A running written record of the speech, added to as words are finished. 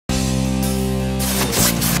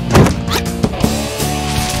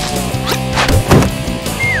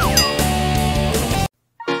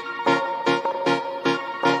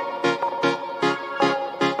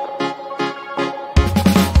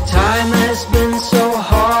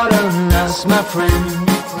friend.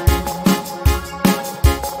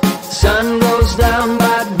 Sun goes down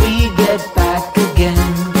but we get back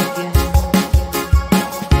again.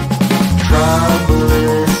 Trouble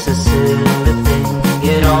is a silly thing,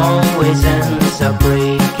 it always ends up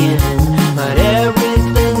breaking, but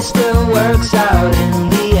everything still works out in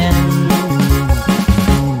the end.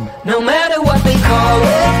 No matter what they call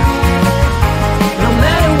it, no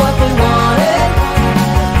matter what they want it,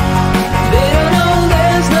 they don't know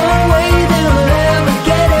there's no way they'll ever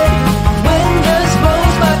get it. Wind just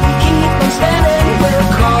blows but we keep on standing. We'll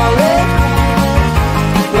call it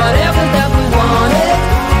whatever that we want it.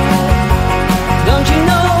 Don't you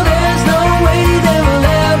know there's no way they will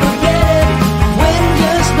ever get it. Wind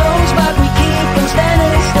just blows but we keep on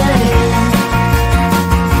standing, standing.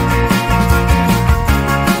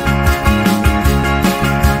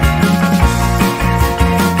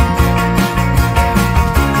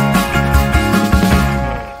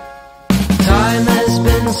 Time has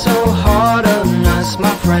been so hard on us,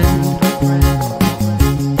 my friend,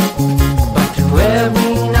 but through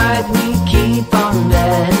every night we keep on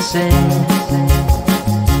dancing.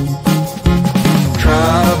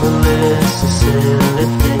 Trouble is a silly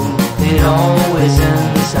thing, it always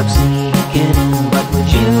ends up sneaking in, but with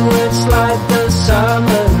you it's like the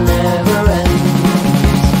summer never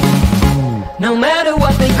ends. No matter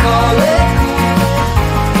what they call it,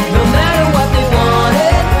 no matter what they want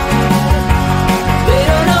it, they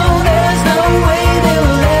don't know there's no way they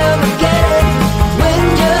will ever get it. Wind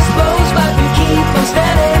just blows but we keep on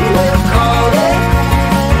standing. We'll call it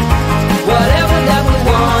whatever that we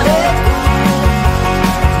want it.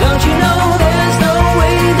 Don't you know there's no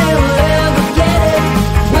way they will ever get it.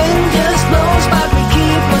 Wind just blows but we